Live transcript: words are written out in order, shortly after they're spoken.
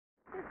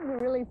This is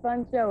a really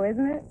fun show,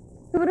 isn't it?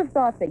 Who would have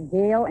thought that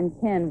Gail and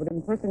Ken would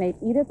impersonate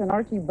Edith and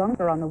Archie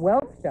Bunker on the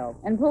Welk show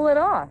and pull it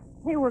off?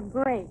 They were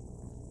great.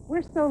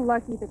 We're so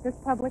lucky that this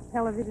public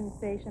television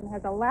station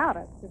has allowed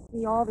us to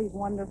see all these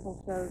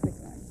wonderful shows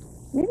again.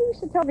 Maybe we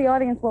should tell the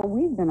audience what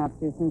we've been up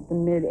to since the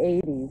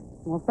mid-'80s.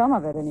 Well, some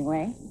of it,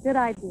 anyway. Good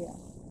idea.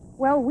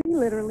 Well, we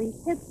literally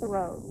hit the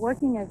road,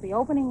 working as the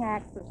opening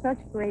act for such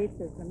greats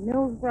as the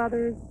Mills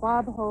Brothers,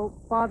 Bob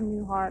Hope, Bob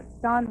Newhart,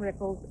 Don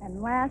Rickles,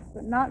 and last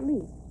but not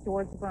least,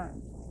 George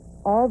Burns.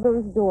 All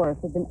those doors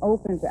have been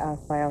opened to us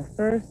by our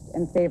first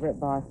and favorite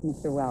boss,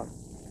 Mr. Welk.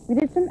 We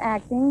did some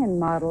acting and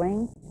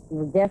modeling. We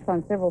were guests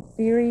on several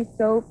series,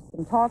 soaps,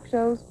 and talk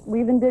shows. We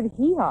even did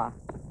hee-haw.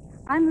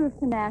 I moved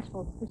to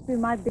Nashville to pursue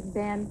my big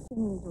band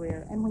singing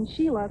career, and when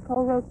Sheila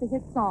co-wrote the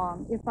hit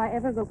song, If I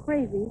Ever Go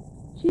Crazy,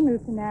 she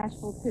moved to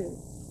Nashville, too,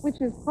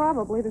 which is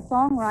probably the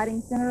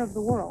songwriting center of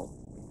the world.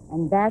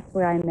 And that's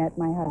where I met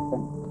my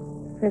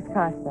husband, Chris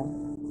Costa,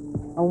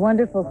 a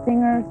wonderful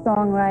singer,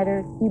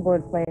 songwriter,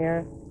 keyboard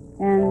player,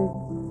 and,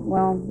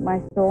 well, my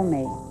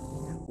soulmate.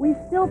 We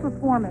still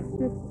perform as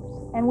sisters,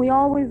 and we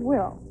always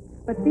will.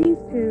 But these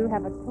two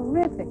have a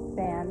terrific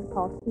band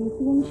called Cece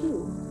and She,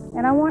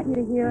 and I want you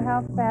to hear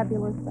how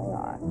fabulous they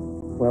are.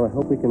 Well, I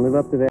hope we can live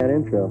up to that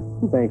intro.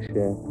 Thanks,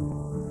 Chef.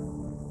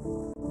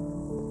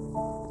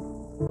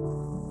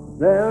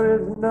 There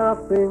is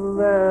nothing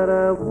that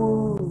I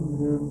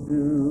wouldn't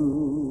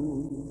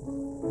do.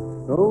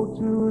 Go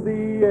to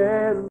the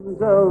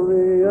ends of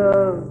the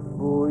earth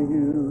for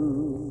you.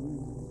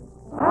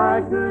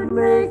 I could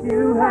make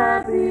you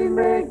happy,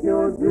 make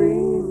your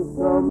dreams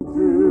come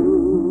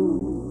true.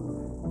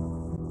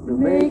 To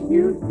make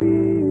you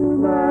feel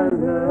my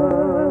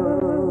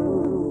love.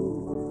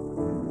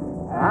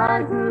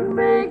 I could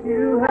make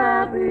you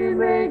happy,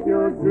 make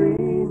your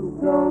dreams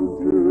come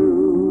true.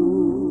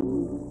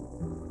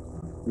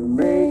 To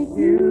make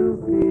you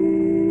feel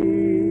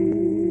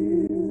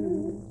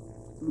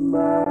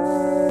my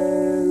love.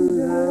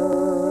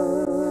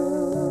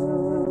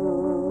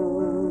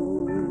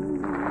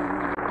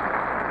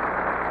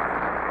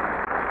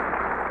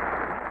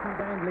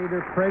 Band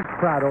leader Craig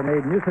Prado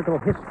made musical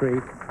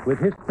history with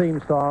his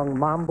theme song,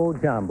 Mambo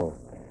Jumbo.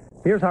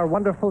 Here's our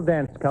wonderful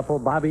dance couple,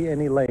 Bobby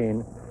and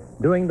Elaine,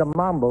 doing the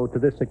mambo to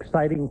this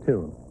exciting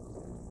tune.